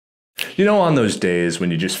You know, on those days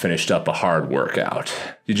when you just finished up a hard workout,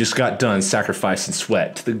 you just got done sacrificing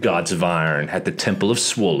sweat to the gods of iron at the temple of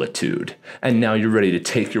swolitude, and now you're ready to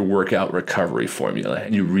take your workout recovery formula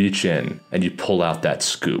and you reach in and you pull out that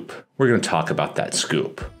scoop. We're going to talk about that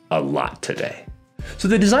scoop a lot today. So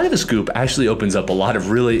the design of a scoop actually opens up a lot of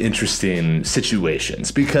really interesting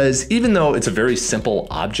situations because even though it's a very simple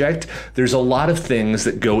object, there's a lot of things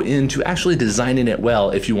that go into actually designing it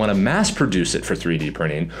well if you want to mass produce it for 3D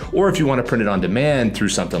printing or if you want to print it on demand through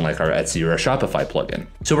something like our Etsy or our Shopify plugin.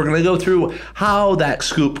 So we're going to go through how that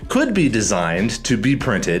scoop could be designed to be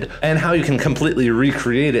printed and how you can completely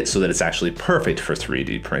recreate it so that it's actually perfect for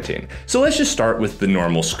 3D printing. So let's just start with the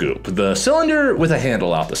normal scoop, the cylinder with a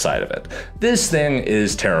handle out the side of it. This thing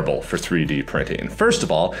is terrible for 3D printing. First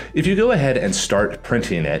of all, if you go ahead and start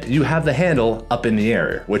printing it, you have the handle up in the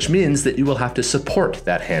air, which means that you will have to support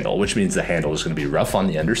that handle, which means the handle is going to be rough on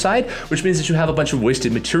the underside, which means that you have a bunch of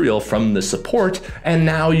wasted material from the support, and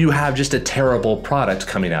now you have just a terrible product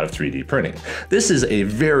coming out of 3D printing. This is a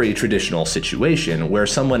very traditional situation where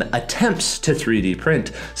someone attempts to 3D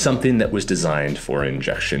print something that was designed for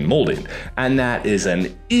injection molding, and that is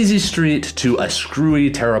an easy street to a screwy,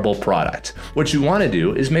 terrible product. What you want to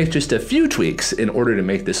do is make just a few tweaks in order to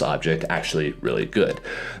make this object actually really good.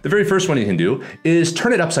 The very first one you can do is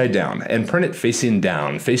turn it upside down and print it facing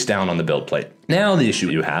down, face down on the build plate. Now the issue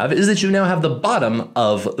you have is that you now have the bottom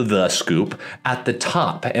of the scoop at the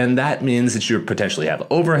top, and that means that you potentially have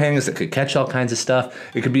overhangs that could catch all kinds of stuff.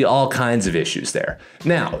 It could be all kinds of issues there.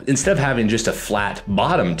 Now, instead of having just a flat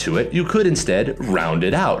bottom to it, you could instead round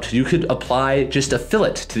it out. You could apply just a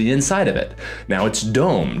fillet to the inside of it. Now it's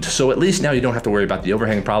domed, so at least now you don't have to worry about the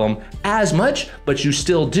overhang problem as much, but you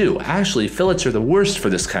still do. Actually, fillets are the worst for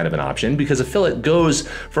this kind of an option because a fillet goes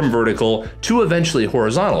from vertical to eventually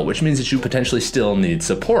horizontal, which means that you potentially still need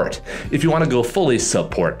support. If you want to go fully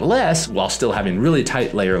supportless while still having really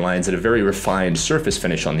tight layer lines and a very refined surface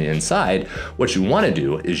finish on the inside, what you want to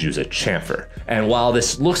do is use a chamfer. And while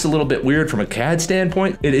this looks a little bit weird from a CAD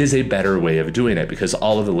standpoint, it is a better way of doing it because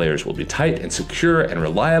all of the layers will be tight and secure and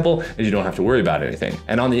reliable and you don't have to worry about anything.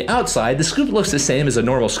 And on the outside, the scoop looks the same as a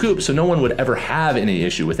normal scoop, so no one would ever have any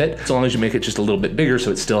issue with it as long as you make it just a little bit bigger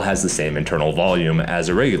so it still has the same internal volume as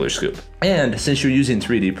a regular scoop. And since you're using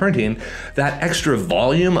 3D printing, that extra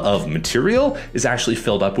volume of material is actually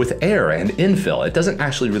filled up with air and infill. It doesn't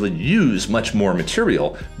actually really use much more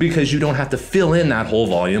material because you don't have to fill in that whole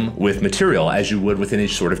volume with material as you would with any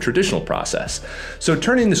sort of traditional process. So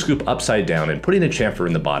turning the scoop upside down and putting a chamfer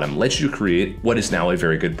in the bottom lets you create what is now a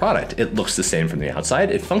very good product. It looks the same from the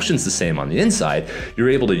outside, it functions the same on the inside, you're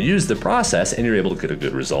able to use the process and you're able to get a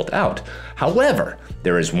good result out. However,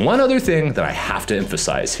 there is one other thing that I have to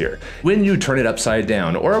emphasize here. When you turn it upside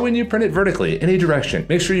down or when you print it vertically, any direction,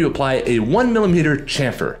 make sure you apply a 1mm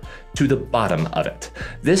chamfer to the bottom of it.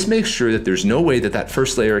 This makes sure that there's no way that that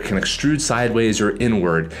first layer can extrude sideways or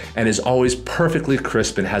inward and is always perfectly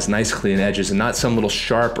crisp and has nice clean edges and not some little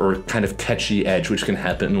sharp or kind of catchy edge, which can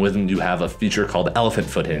happen when you have a feature called elephant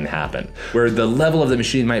footing happen, where the level of the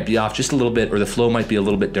machine might be off just a little bit or the flow might be a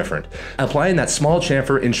little bit different. Applying that small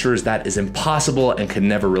chamfer ensures that is impossible and can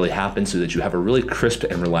never really happen so that you have a really crisp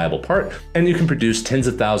and reliable part and you can produce tens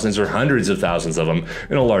of thousands or hundreds of thousands of them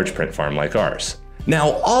in a large print farm like ours.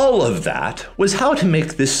 Now, all of that was how to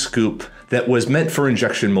make this scoop that was meant for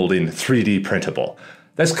injection molding 3D printable.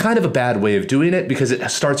 That's kind of a bad way of doing it because it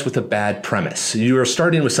starts with a bad premise. You are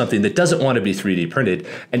starting with something that doesn't want to be 3D printed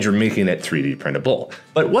and you're making it 3D printable.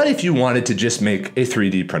 But what if you wanted to just make a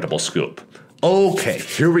 3D printable scoop? Okay,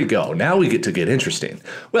 here we go. Now we get to get interesting.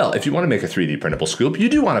 Well, if you want to make a 3D printable scoop, you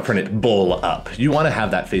do want to print it bowl up. You want to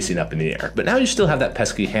have that facing up in the air, but now you still have that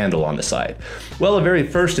pesky handle on the side. Well, the very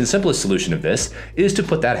first and simplest solution of this is to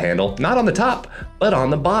put that handle not on the top, but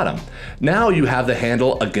on the bottom. Now you have the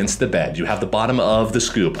handle against the bed. You have the bottom of the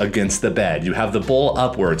scoop against the bed. You have the bowl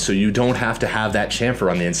upward, so you don't have to have that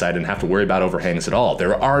chamfer on the inside and have to worry about overhangs at all.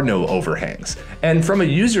 There are no overhangs. And from a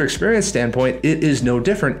user experience standpoint, it is no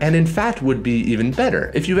different, and in fact would be even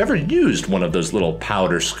better. If you've ever used one of those little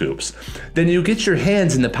powder scoops, then you get your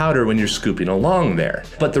hands in the powder when you're scooping along there.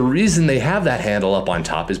 But the reason they have that handle up on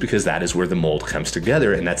top is because that is where the mold comes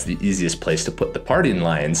together and that's the easiest place to put the parting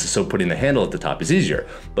lines, so putting the handle at the top is easier.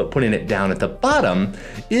 But putting it down at the bottom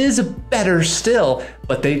is better still,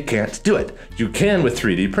 but they can't do it. You can with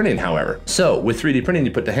 3D printing, however. So with 3D printing,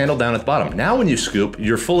 you put the handle down at the bottom. Now when you scoop,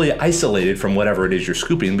 you're fully isolated from whatever it is you're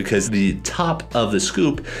scooping because the top of the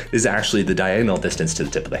scoop is actually the diagonal distance to the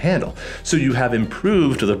tip of the handle. So you have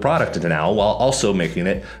improved the product now while also making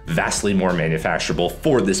it vastly more manufacturable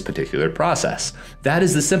for this particular process. That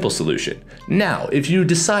is the simple solution. Now, if you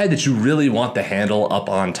decide that you really want the handle up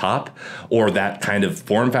on top or that kind of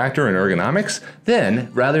form factor and ergonomics,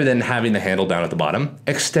 then rather than having the handle down at the bottom,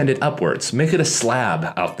 extend it upwards. Make it a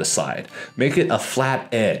slab out the side. Make it a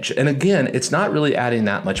flat edge. And again, it's not really adding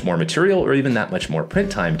that much more material or even that much more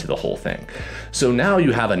print time to the whole thing. So now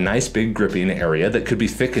you have a nice big gripping area that could be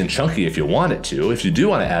thick and chunky if you want it to. If you do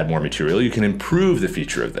want to add more material, you can improve the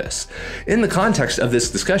feature of this. In the context of this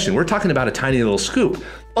discussion, we're talking about a tiny little scoop,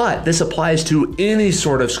 but this applies to any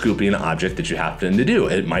sort of scooping object that you happen to do.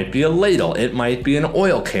 It might be a ladle, it might be an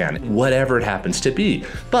oil can, whatever it happens to be.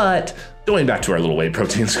 But going back to our little whey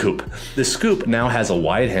protein scoop, the scoop now has a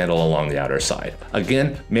wide handle along the outer side.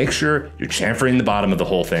 Again, make sure you're chamfering the bottom of the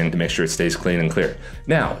whole thing to make sure it stays clean and clear.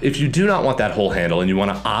 Now, if you do not want that whole handle and you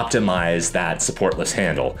want to optimize that supportless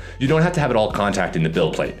handle, you don't have to have it all contacting the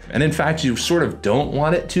build plate. And in fact, you sort of don't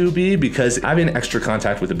want it to be because having extra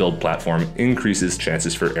contact with the build platform increases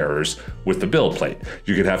chances for errors with the build plate.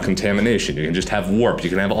 You could have contamination, you can just have warp,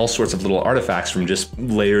 you can have all sorts of little artifacts from just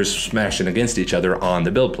layers smashing against each other on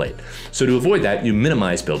the build plate. So to avoid that, you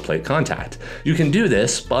minimize build plate contact. You can do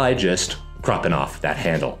this by just cropping off that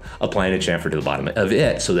handle, applying a chamfer to the bottom of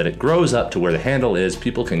it so that it grows up to where the handle is,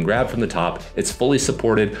 people can grab from the top, it's fully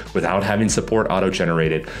supported without having support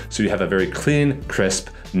auto-generated, so you have a very clean, crisp,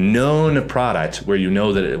 known product where you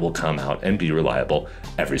know that it will come out and be reliable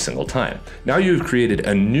every single time. Now you've created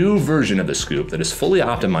a new version of the scoop that is fully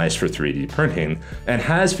optimized for 3D printing and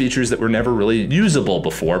has features that were never really usable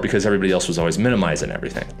before because everybody else was always minimizing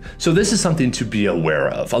everything. So this is something to be aware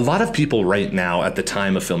of. A lot of people right now at the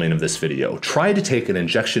time of filming of this video try to take an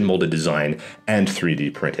injection molded design and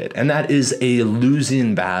 3D print it, and that is a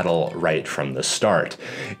losing battle right from the start.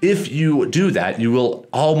 If you do that, you will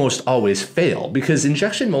almost always fail because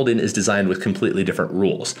injection molding is designed with completely different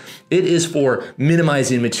rules. It is for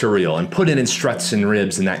minimizing material and putting in struts and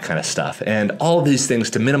ribs and that kind of stuff, and all of these things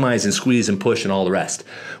to minimize and squeeze and push and all the rest.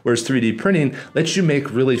 Whereas 3D printing lets you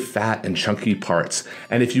make really fat and chunky parts,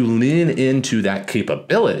 and if you lean into that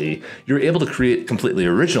capability, you're able to create completely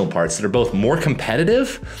original parts that are both more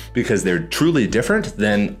competitive because they're truly different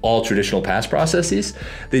than all traditional past processes.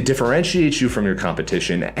 They differentiate you from your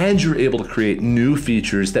competition, and you're able to create new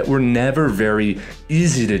features that were never very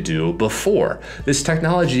easy to do before. This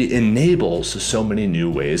technology enables so many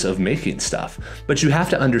new ways of making stuff, but you have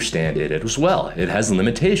to understand it as well. It has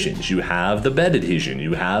limitations. You have the bed adhesion,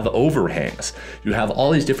 you have overhangs, you have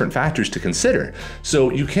all these different factors to consider.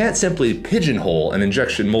 So you can't simply pigeonhole an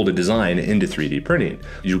injection molded design into 3D printing.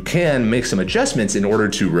 You can make some adjustments in order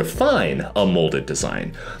to refine a molded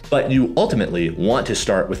design, but you ultimately want to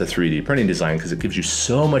start with a 3D printing design because it gives you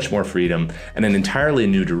so much more freedom and an entirely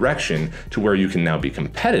new direction to where you can now be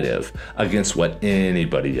competitive against what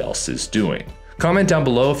anybody else is doing. Comment down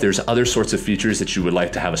below if there's other sorts of features that you would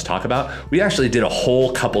like to have us talk about. We actually did a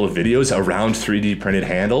whole couple of videos around 3D printed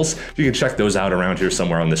handles. You can check those out around here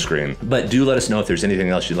somewhere on the screen. But do let us know if there's anything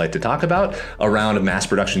else you'd like to talk about around mass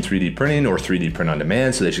production 3D printing or 3D print on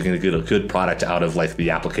demand so that you can get a good product out of like the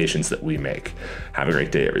applications that we make. Have a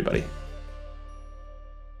great day, everybody.